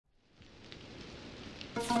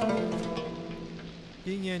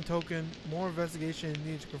Hee-Min token. More investigation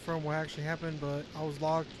needed to confirm what actually happened, but I was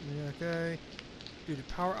locked. Yeah, okay. Due to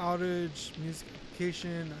power outage, music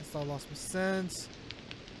application, I still lost my sense.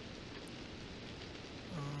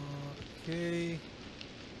 Okay.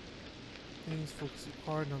 Things focus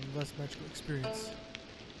hard on less magical experience.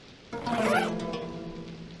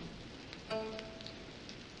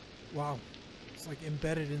 Wow. It's like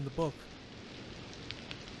embedded in the book.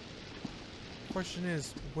 Question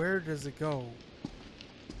is, where does it go?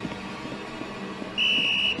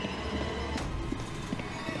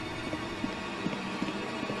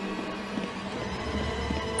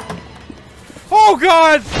 Oh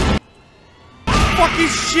god! Fucking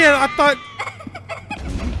shit, I thought...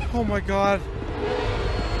 Oh my god.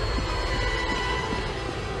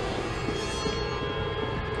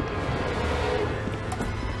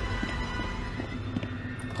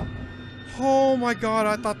 Oh my god,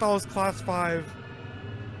 I thought that was class 5.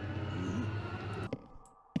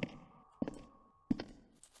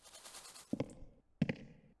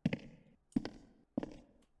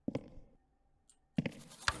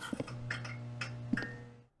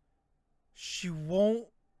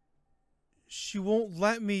 She won't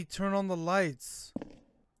let me turn on the lights.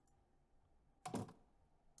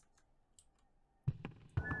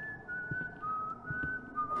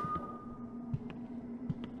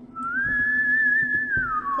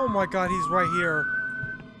 Oh my god, he's right here.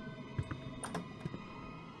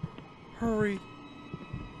 Hurry.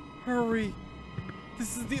 Hurry.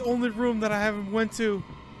 This is the only room that I haven't went to.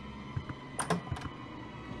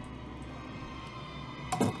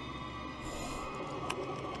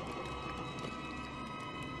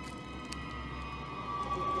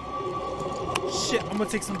 Shit, I'm gonna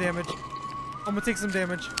take some damage. I'm gonna take some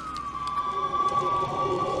damage.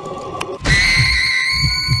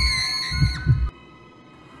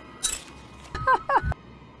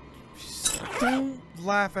 Don't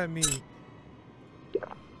laugh at me.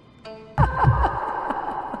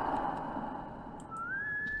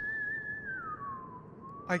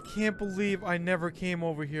 I can't believe I never came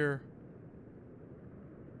over here.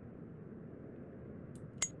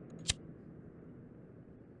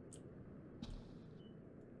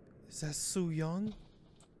 Is that Soo-Young?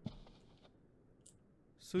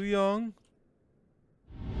 Soo-Young?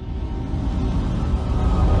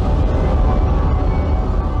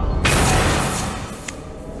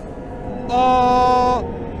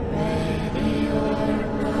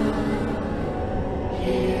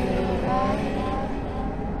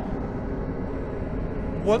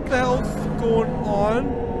 What the hell's going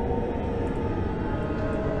on?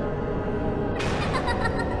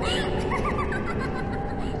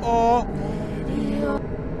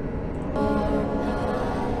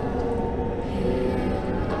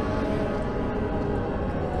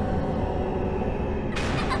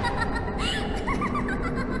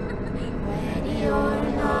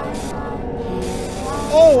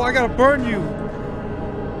 Oh, I gotta burn you.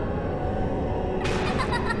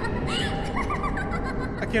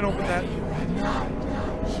 I can't open that.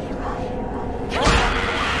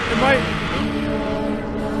 It might.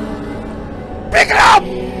 Pick it up!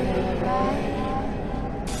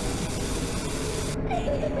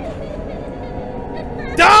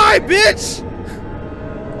 Die, bitch!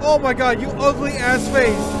 Oh my god, you ugly ass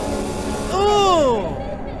face. Oh!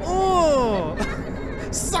 Oh!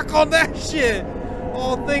 Suck on that shit!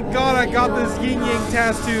 Oh, thank god I got this yin-yang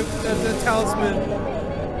tattoo, the talisman.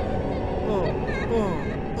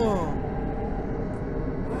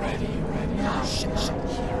 Shit, shit.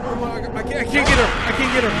 Oh my, I can't get her. I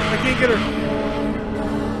can't get her. I can't get her.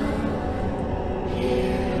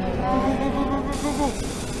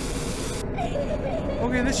 Go.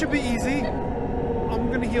 Okay, this should be easy.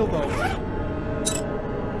 I'm gonna heal though.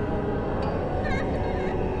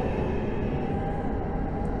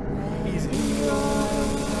 Easy.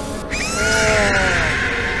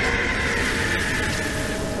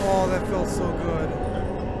 Oh, that felt so good.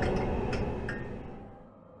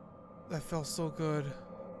 That felt so good.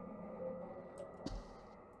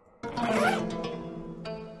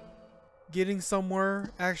 Getting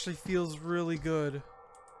somewhere actually feels really good.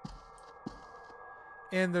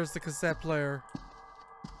 And there's the cassette player.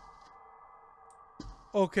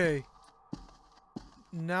 Okay.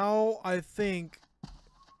 Now I think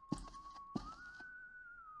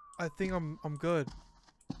I'm good.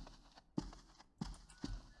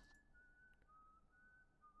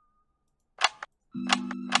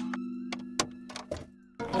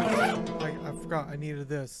 I forgot I needed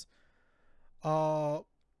this.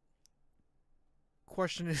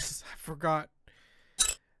 Question is, I forgot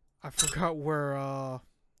where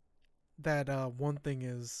that one thing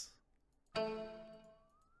is.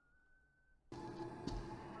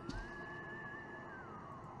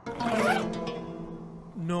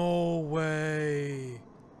 No way.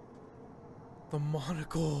 The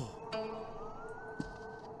monocle.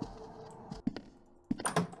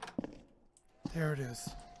 There it is.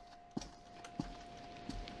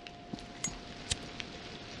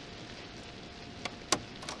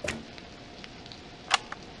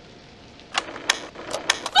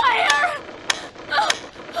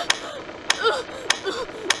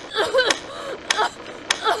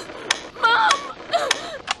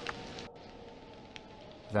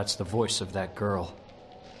 That's the voice of that girl.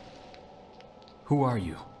 Who are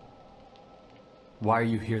you? Why are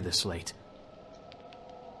you here this late?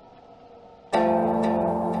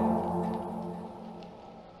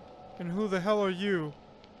 And who the hell are you?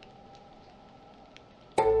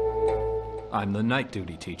 I'm the night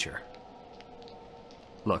duty teacher.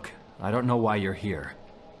 Look, I don't know why you're here,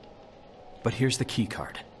 but here's the key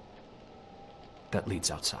card that leads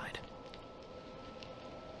outside.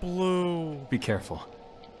 Blue. Be careful.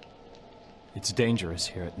 It's dangerous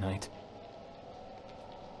here at night.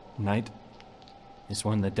 Night is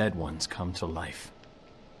when the dead ones come to life.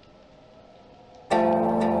 Then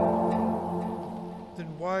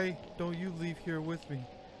why don't you leave here with me?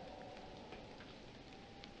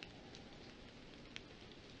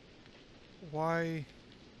 Why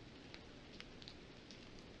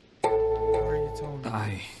are you telling me?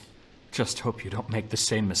 I just hope you don't make the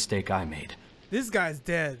same mistake I made. This guy's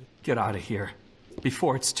dead. Get out of here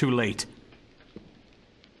before it's too late.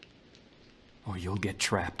 Or you'll get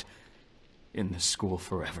trapped in this school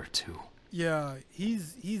forever too. Yeah,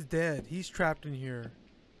 he's dead. He's trapped in here.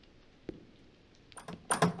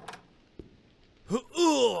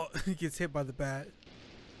 He gets hit by the bat.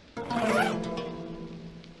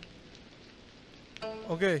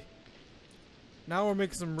 Okay. Now we're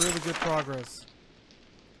making some really good progress.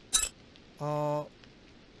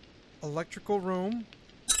 Electrical room.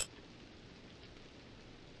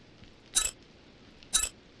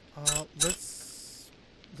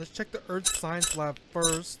 Let's check the Earth Science Lab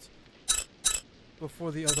first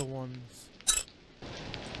before the other ones.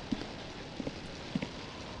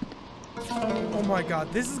 Oh my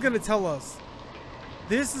god, this is gonna tell us.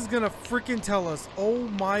 This is gonna freaking tell us. Oh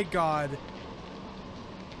my god.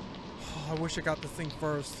 Oh, I wish I got this thing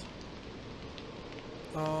first.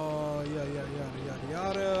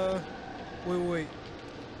 Yada. Wait.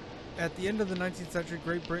 At the end of the 19th century,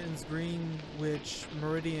 Great Britain's Greenwich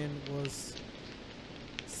Meridian was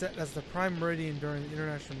set as the prime meridian during the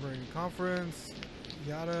International Meridian Conference.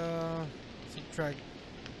 Yada. Subtract.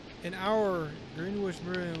 An hour, Greenwich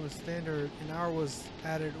Meridian was standard. An hour was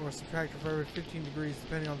added or subtracted for every 15 degrees,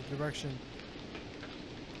 depending on the direction.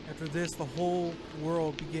 After this, the whole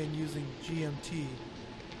world began using GMT.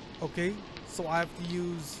 Okay, so I have to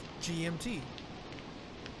use GMT.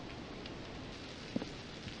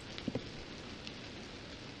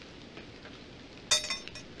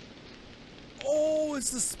 Oh,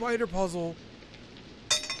 it's the spider puzzle.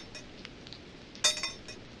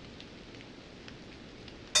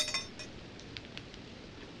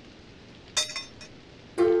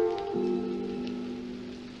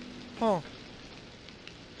 Huh.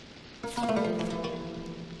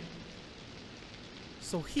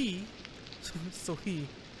 So he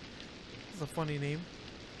is a funny name.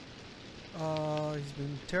 He's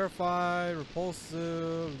been terrified,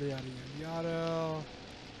 repulsive, yada yada yada.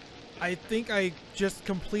 I think I just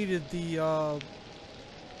completed the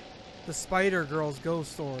Spider Girl's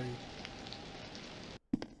ghost story.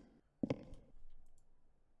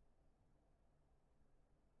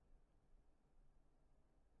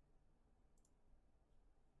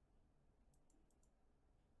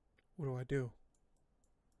 What do I do?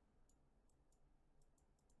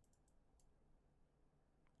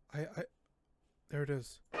 There it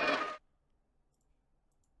is.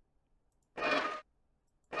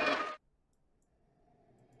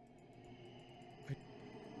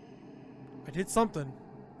 I did something.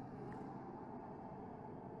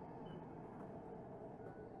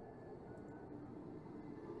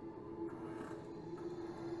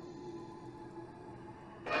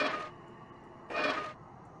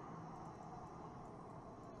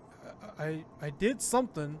 I did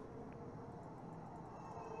something.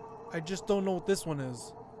 I just don't know what this one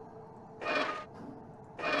is.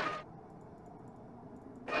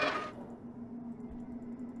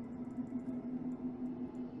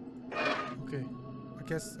 Okay. I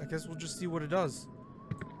guess we'll just see what it does.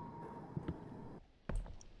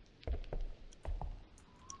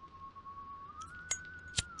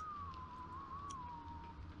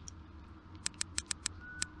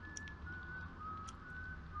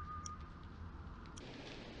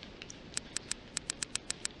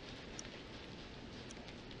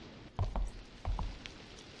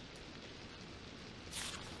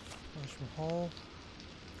 Mahal,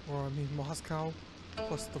 or I mean Moscow,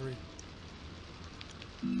 +3.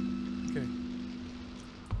 Okay.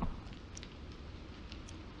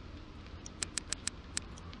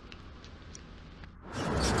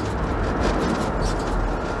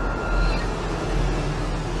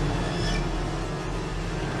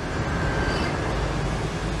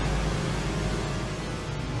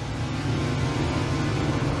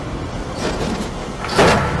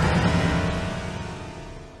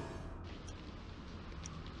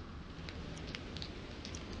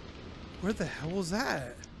 Where the hell was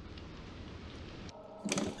that?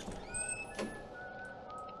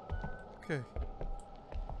 Okay.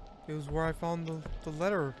 It was where I found the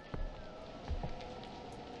letter.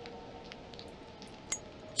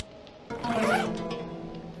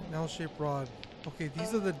 L-shaped rod. Okay,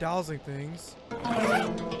 these are the dowsing things.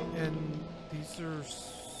 And these are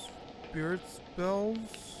spirit spells.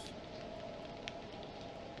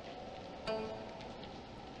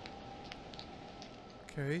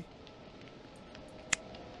 Okay.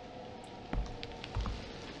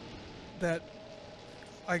 That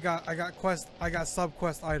I got sub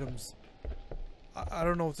quest items. I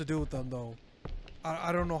don't know what to do with them though.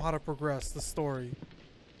 I don't know how to progress the story.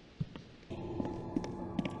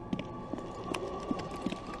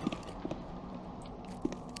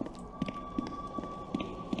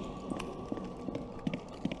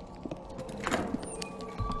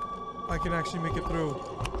 I can actually make it through.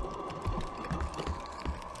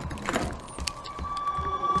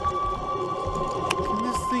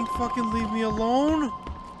 Fucking leave me alone.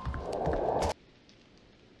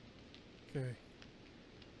 Okay.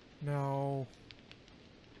 Now.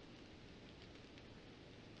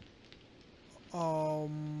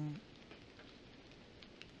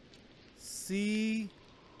 C2.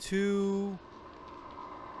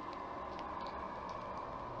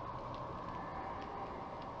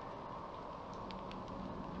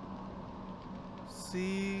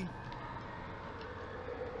 C2.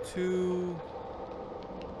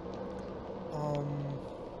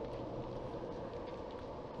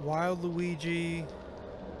 Wild Luigi.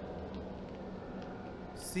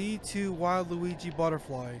 C2 Wild Luigi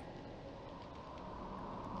Butterfly.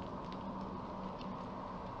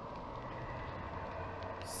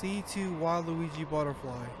 C2 Wild Luigi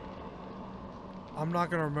Butterfly. I'm not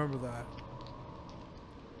gonna remember that.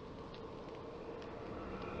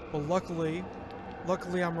 But luckily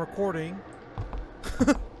I'm recording.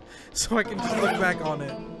 So I can just look back on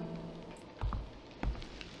it.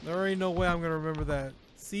 There ain't no way I'm gonna remember that.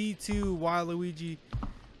 C2 Wild Luigi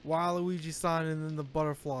sign, and then the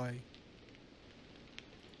butterfly.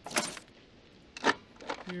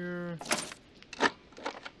 Here.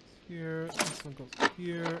 Here. This one goes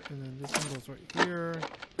here, and then this one goes right here.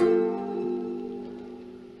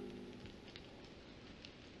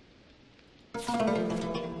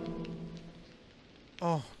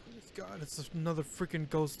 Oh god, it's another freaking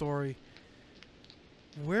ghost story.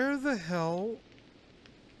 Where the hell?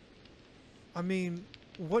 I mean,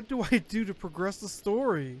 what do I do to progress the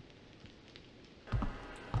story?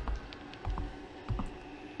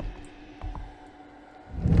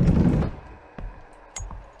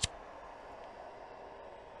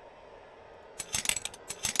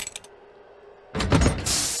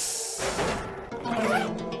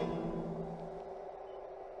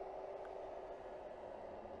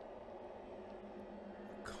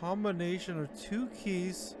 Combination of two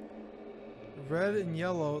keys, red and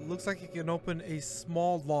yellow. It looks like it can open a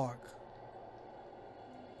small lock.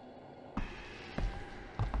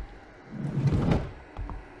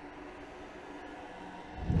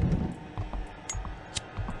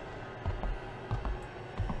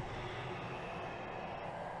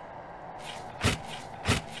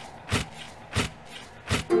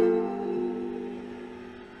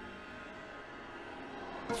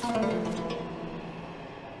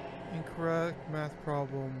 Incorrect math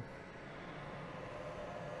problem.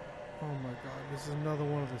 Oh my god, this is another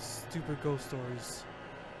one of the stupid ghost stories.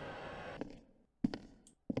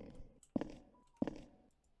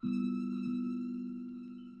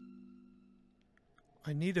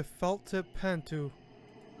 I need a felt tip pen to...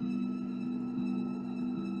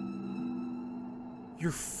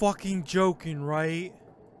 You're fucking joking, right?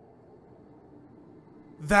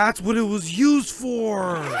 That's what it was used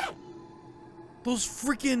for! Those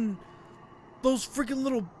freaking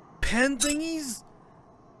little pen thingies?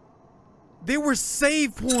 They were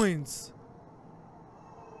save points!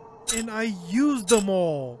 And I used them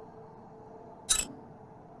all!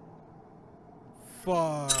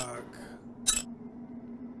 Fuck.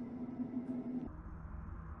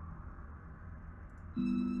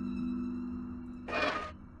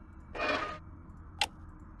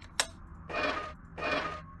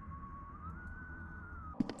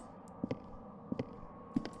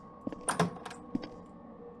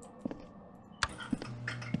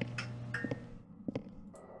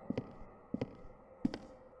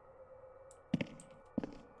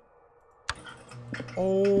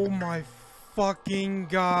 my fucking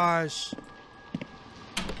gosh.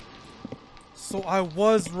 So I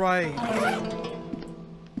was right.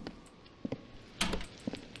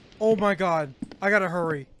 Oh my god. I gotta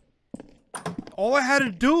hurry. All I had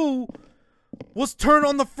to do was turn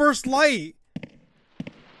on the first light.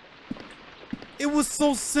 It was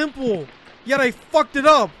so simple. Yet I fucked it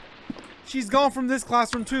up. She's gone from this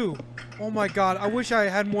classroom too. Oh my god. I wish I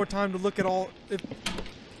had more time to look at all.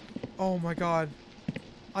 Oh my god.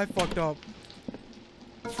 I fucked up.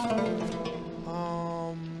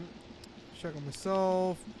 Check on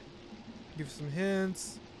myself. Give some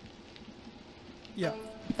hints. Yeah.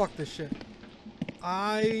 Fuck this shit.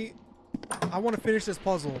 I want to finish this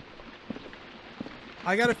puzzle.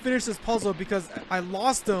 I gotta finish this puzzle because I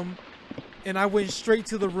lost him and I went straight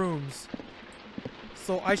to the rooms.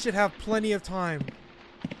 So I should have plenty of time.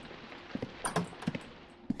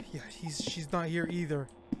 Yeah, she's not here either.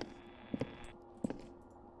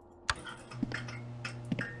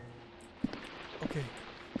 Okay.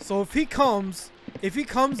 So if he comes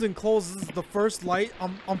and closes the first light,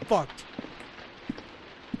 I'm fucked.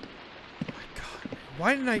 Oh my god.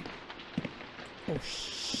 Why didn't I? Oh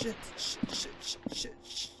shit. Shit.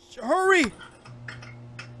 Hurry!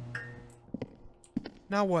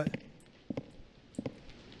 Now what?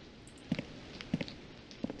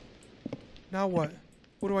 Now what?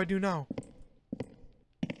 What do I do now?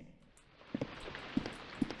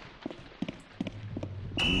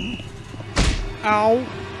 Ow.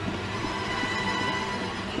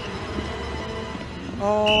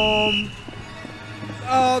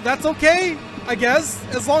 That's okay, I guess.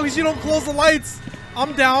 As long as you don't close the lights,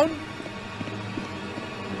 I'm down.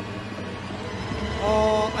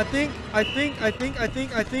 I think.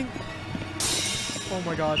 Oh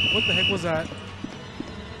my god, what the heck was that?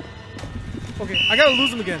 Okay, I gotta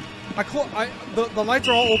lose him again. The lights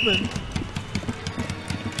are all open.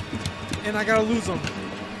 And I gotta lose them.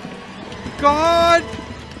 God!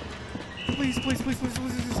 Please,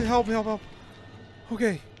 help.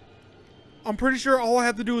 Okay. I'm pretty sure all I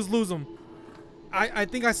have to do is lose them. I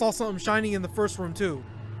think I saw something shining in the first room too.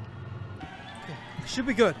 Okay, should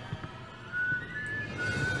be good.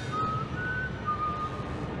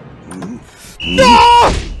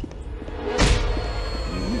 No!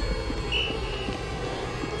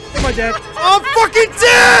 Am I dead? I'm fucking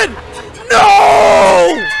dead!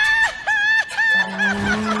 No!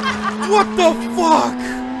 What the fuck?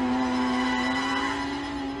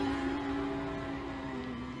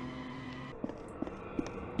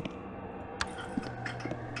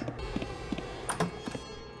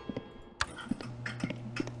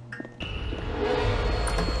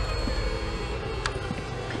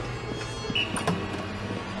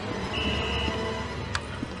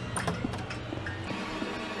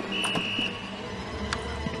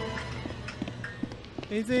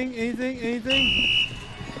 Anything?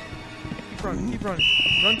 Keep running.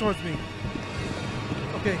 Run towards me.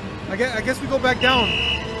 Okay, I guess we go back down.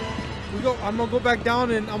 I'm gonna go back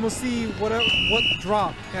down and I'm gonna see what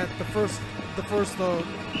dropped at the first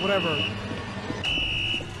whatever.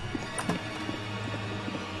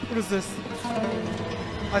 What is this?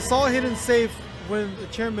 I saw a hidden safe when the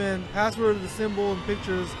chairman password the symbol and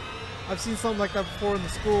pictures. I've seen something like that before in the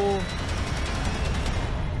school.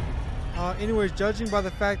 Anyways, judging by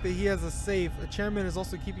the fact that he has a safe, the chairman is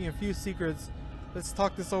also keeping a few secrets. Let's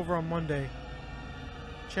talk this over on Monday.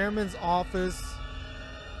 Chairman's office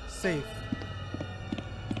safe.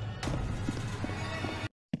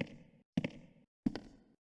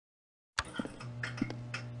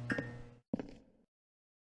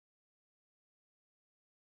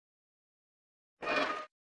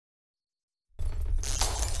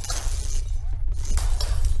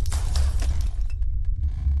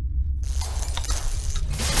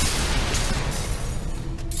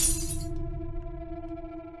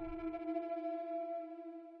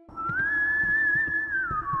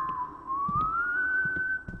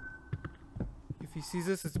 If he sees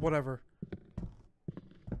this, it's whatever.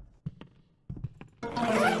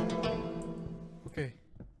 Okay.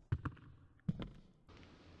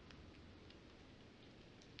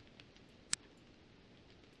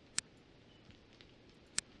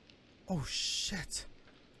 Oh shit.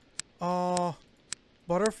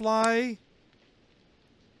 Butterfly.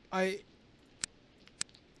 I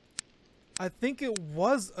think it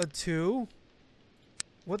was a 2.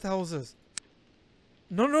 What the hell is this?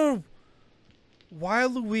 No.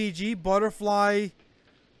 Waluigi, butterfly.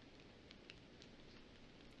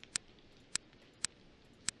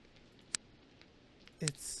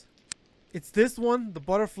 It's this one, the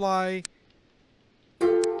butterfly.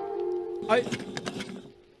 I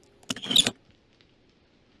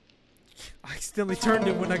accidentally turned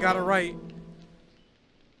it when I got it right.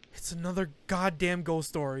 It's another goddamn ghost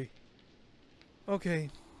story. Okay.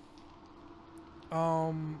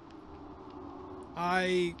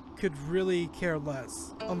 I could really care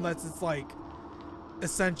less. Unless it's like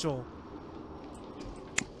essential.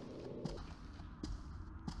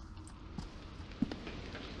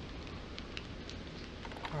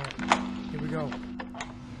 Alright, here we go.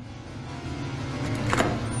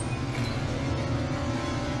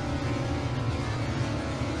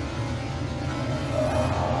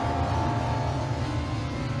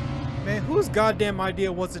 Man, whose goddamn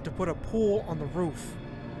idea was it to put a pool on the roof?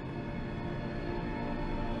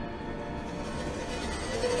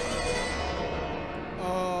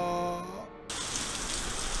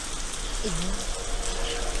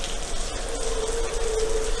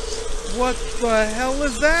 What the hell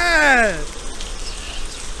is that?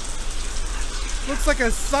 Looks like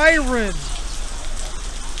a siren.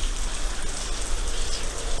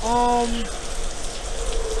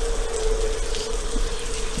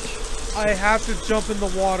 I have to jump in the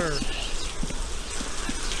water.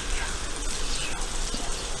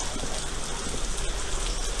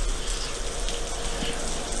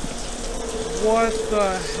 What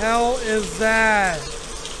the hell is that?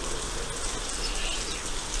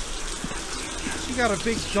 She got a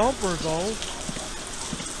big jumper though.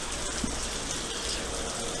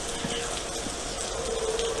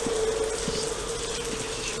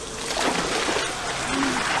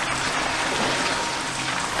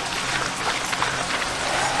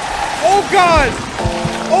 Oh God!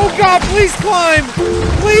 Oh God, please climb!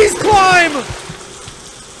 Please climb!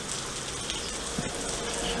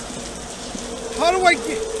 How do I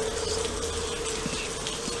get...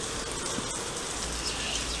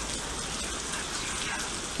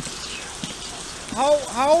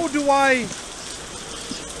 How do I...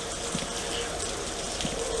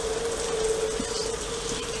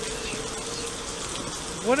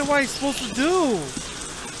 What am I supposed to do?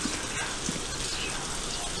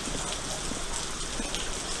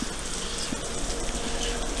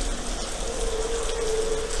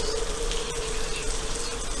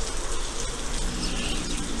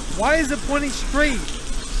 Why is it pointing straight?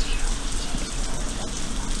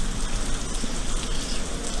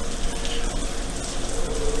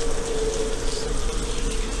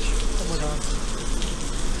 Oh my God.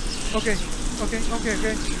 Okay.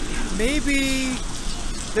 Maybe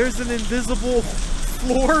there's an invisible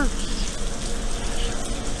floor?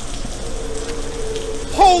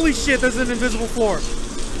 Holy shit, there's an invisible floor.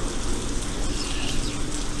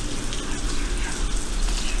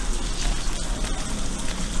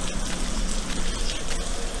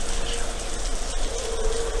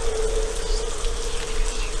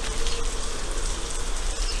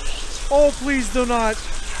 Oh, please do not.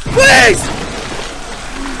 Please!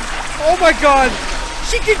 Oh my God.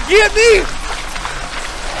 She can get me!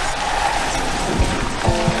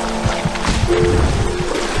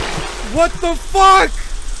 What the fuck?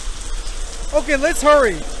 Okay, let's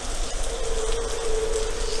hurry.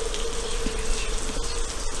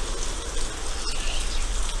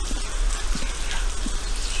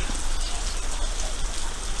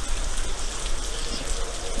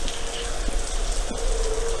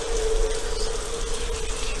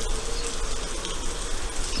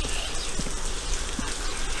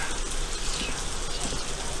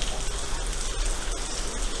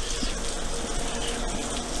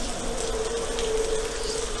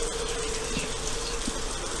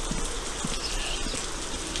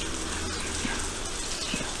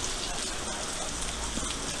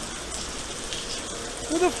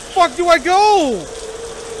 Where the fuck do I go?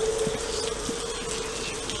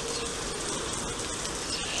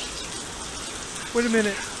 Wait a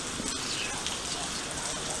minute.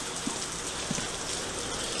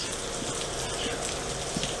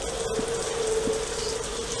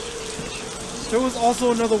 There was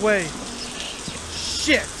also another way.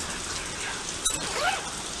 Shit.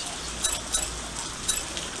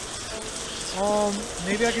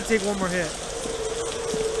 Maybe I can take one more hit.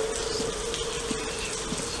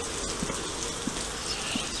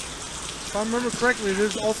 If I remember correctly,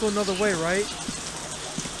 there's also another way, right?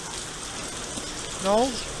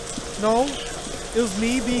 No? No? It was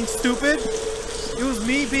me being stupid? It was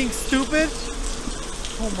me being stupid?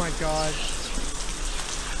 Oh my God.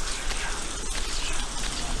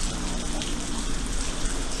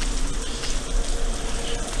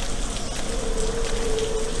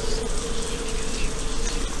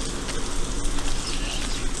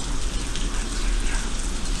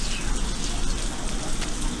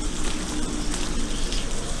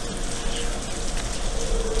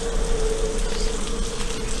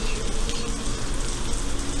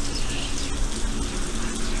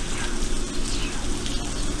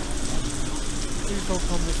 don't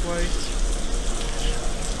come this way.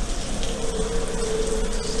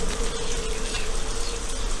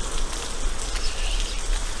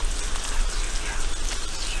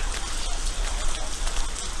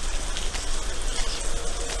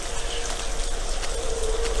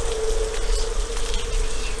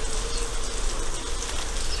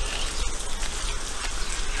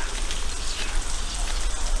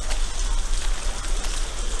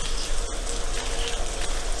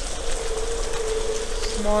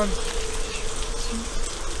 Come on.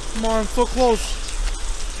 Come on, so close.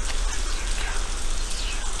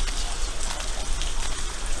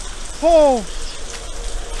 Oh!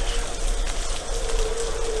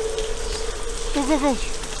 Go, go, go.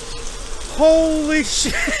 Holy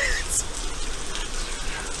shit!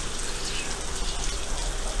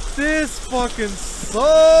 This fucking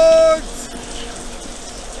sucks!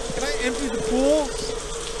 Can I empty the pool?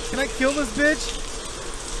 Can I kill this bitch?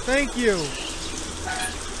 Thank you.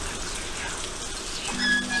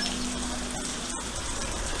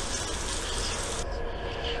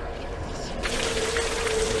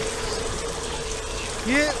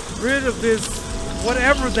 Get rid of this,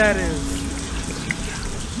 whatever that is.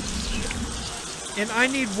 And I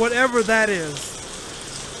need whatever that is.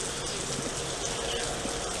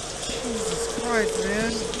 Jesus Christ,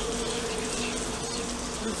 man.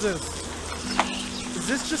 What is this? Is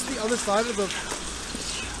this just the other side of the...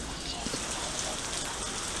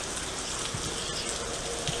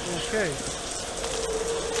 Okay.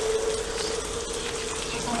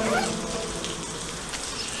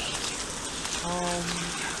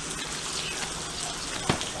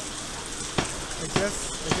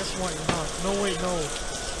 I guess why not? No, wait, no.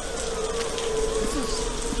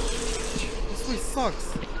 This way sucks.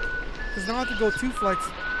 Because now I have to go 2 flights.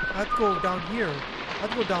 I have to go down here. I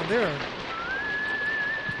have to go down there.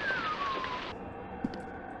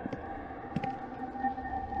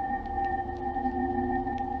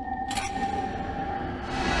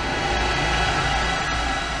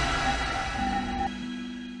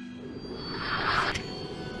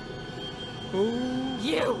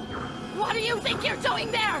 You! What do you think you're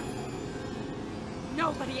doing there?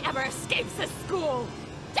 Nobody ever escapes this school!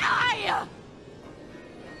 Die!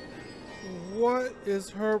 What is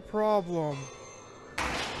her problem?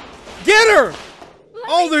 Get her!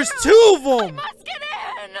 Oh, there's through. 2 of them! I must get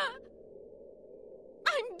in!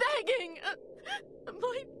 I'm begging!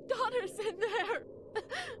 My daughter's in there!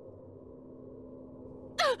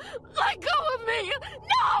 Let go of me!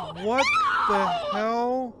 No! What no! the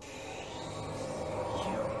hell?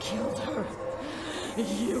 You killed her!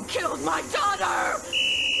 You killed my daughter!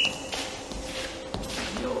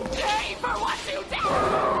 You'll pay for what you did!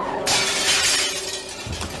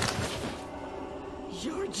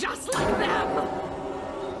 You're just like them!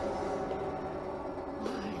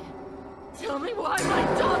 Why? Tell me why my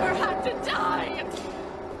daughter had to die!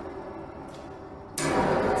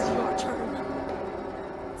 It's your turn.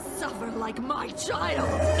 Suffer like my child!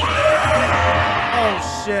 Oh,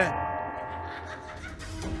 shit.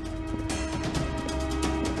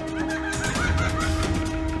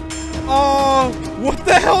 Oh, what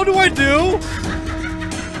the hell do I do?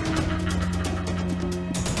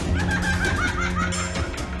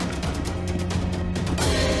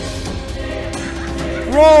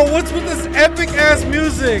 Bro, what's with this epic ass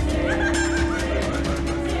music?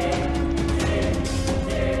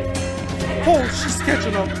 Oh, she's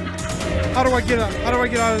catching up. How do I get out? How do I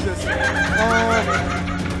get out of this?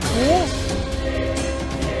 Cool.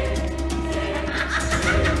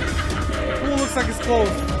 Pool looks like it's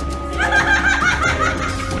closed.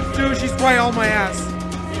 Dude, she's right on my ass.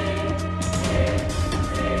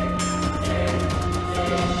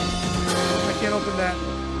 I can't open that.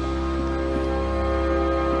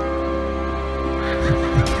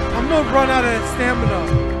 I'm gonna run out of stamina.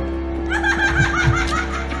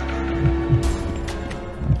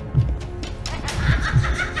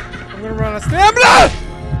 I'm gonna run out of stamina!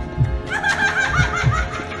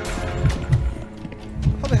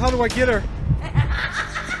 How the hell do I get her?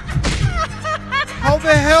 How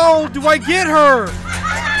the hell do I get her?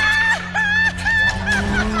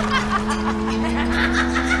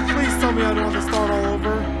 Please tell me I don't have to start all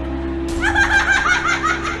over.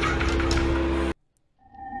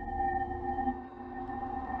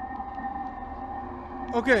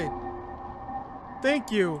 Okay.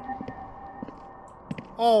 Thank you.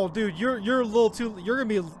 Oh, dude, you're a little too. You're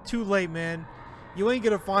gonna be too late, man. You ain't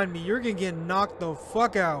gonna find me. You're gonna get knocked the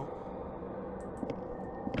fuck out.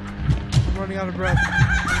 I'm running out of breath.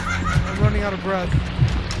 I'm running out of breath.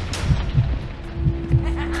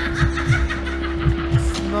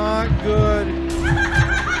 It's not good.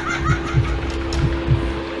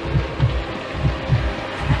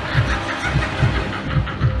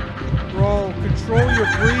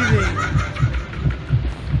 breathing.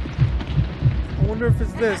 I wonder if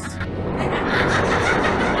it's this.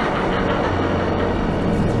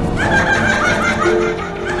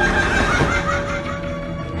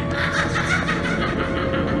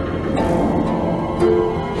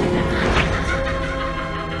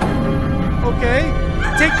 Okay,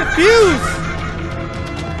 take the fuse!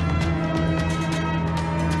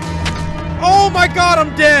 Oh my god,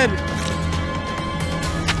 I'm dead!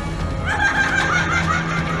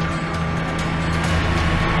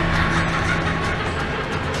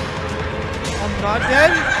 I'm not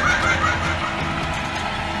dead?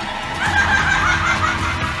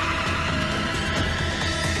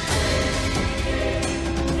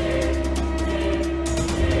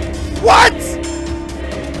 What?!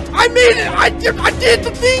 I made it! I did the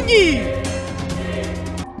thingy!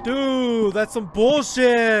 Dude, that's some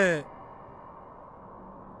bullshit.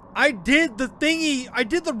 I did the thingy. I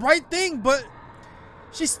did the right thing, but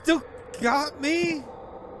she still got me.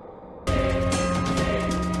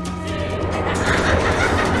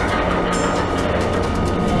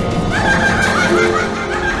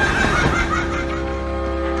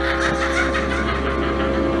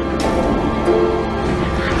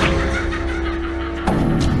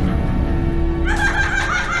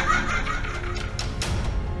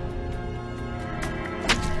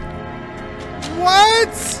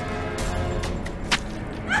 What?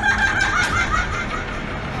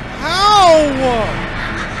 How?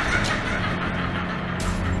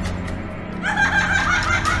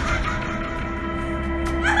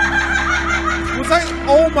 Was I?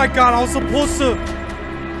 Oh my god, I was supposed to.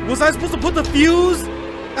 Was I supposed to put the fuse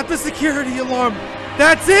at the security alarm?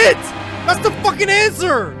 That's it! That's the fucking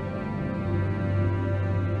answer!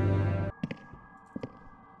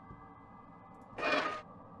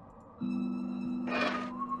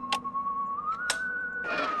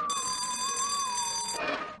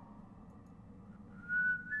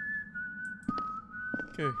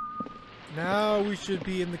 Okay, now we should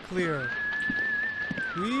be in the clear.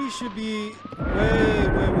 We should be way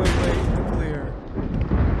in the clear.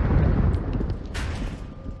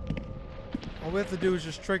 All we have to do is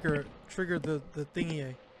just trigger the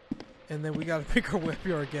thingy, and then we gotta pick our way up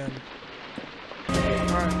here again.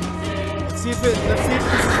 Alright. Let's see if this is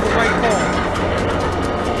the right call.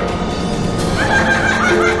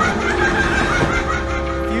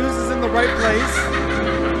 Fuse is in the right place.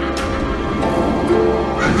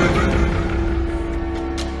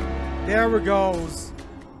 There we goes.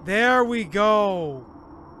 There we go.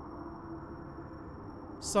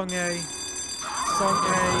 Seong-a.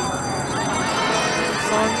 Seong-a.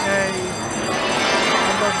 Seong-a. I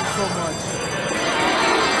love you so much.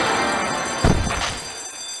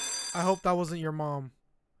 I hope that wasn't your mom.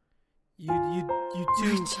 You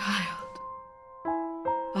too. My child.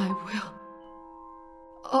 I will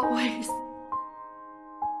always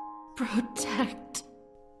protect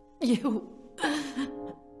you.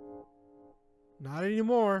 Not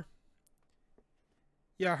anymore.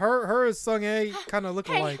 Yeah, her and Seong-a kind of look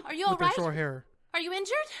alike. Hey, are you with alright? their short hair. Are you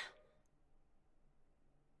injured?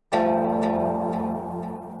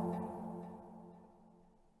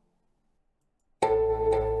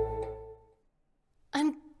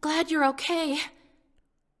 I'm glad you're okay.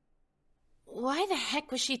 Why the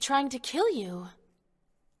heck was she trying to kill you?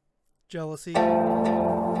 Jealousy.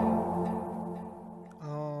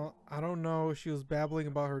 I don't know. She was babbling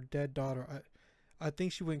about her dead daughter. I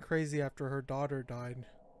think she went crazy after her daughter died.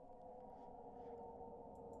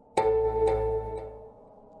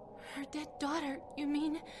 Her dead daughter, you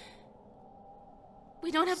mean?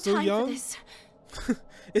 We don't have time for this.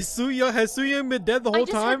 Has Soo-Young been dead the whole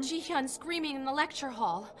time? I just heard Ji-Hyeon screaming in the lecture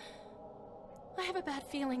hall. I have a bad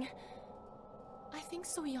feeling. I think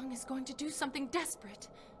So-Young is going to do something desperate.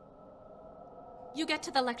 You get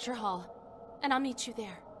to the lecture hall, and I'll meet you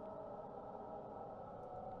there.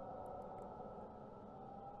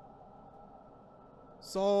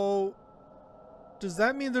 So, does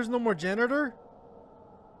that mean there's no more janitor?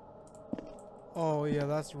 Oh yeah,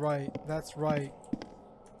 that's right. That's right.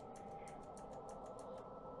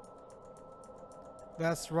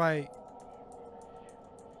 That's right.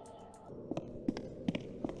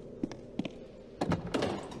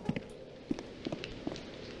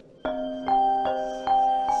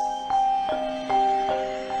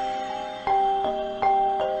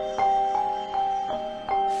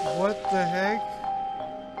 What the heck?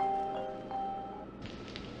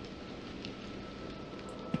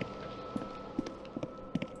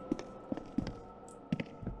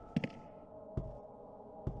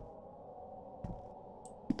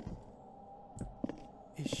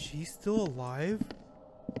 Is she still alive?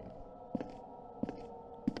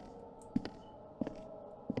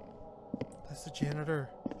 Janitor.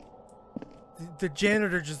 The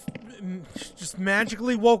janitor just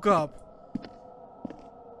magically woke up.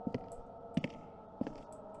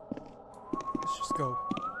 Let's just go.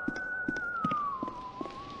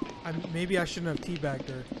 Maybe I shouldn't have teabagged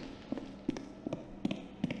her.